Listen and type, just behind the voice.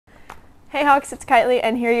Hey Hawks, it's Kylie,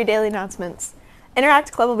 and here are your daily announcements.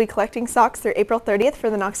 Interact Club will be collecting socks through April 30th for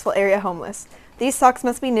the Knoxville area homeless. These socks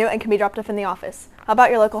must be new and can be dropped off in the office. How about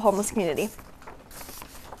your local homeless community?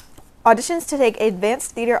 Auditions to take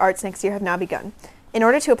Advanced Theater Arts next year have now begun. In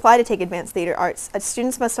order to apply to take Advanced Theater Arts,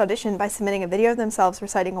 students must audition by submitting a video of themselves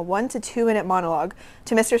reciting a 1 to 2 minute monologue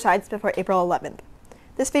to Mr. Sides before April 11th.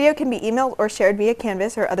 This video can be emailed or shared via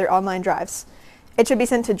Canvas or other online drives. It should be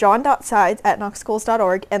sent to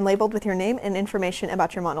john.sides@knoxschools.org and labeled with your name and information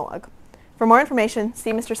about your monologue. For more information,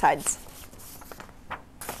 see Mr. Sides.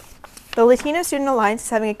 The Latino Student Alliance is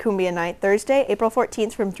having a cumbia night Thursday, April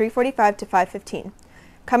 14th from 3:45 to 5:15.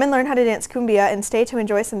 Come and learn how to dance cumbia and stay to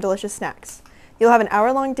enjoy some delicious snacks. You'll have an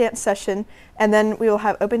hour-long dance session, and then we will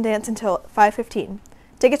have open dance until 5:15.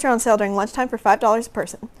 Tickets are on sale during lunchtime for $5 a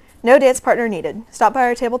person. No dance partner needed. Stop by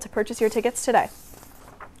our table to purchase your tickets today.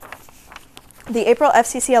 The April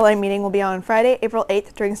FCCLA meeting will be on Friday, April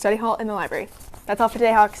 8th during study hall in the library. That's all for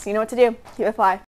today, Hawks. You know what to do. Keep it fly.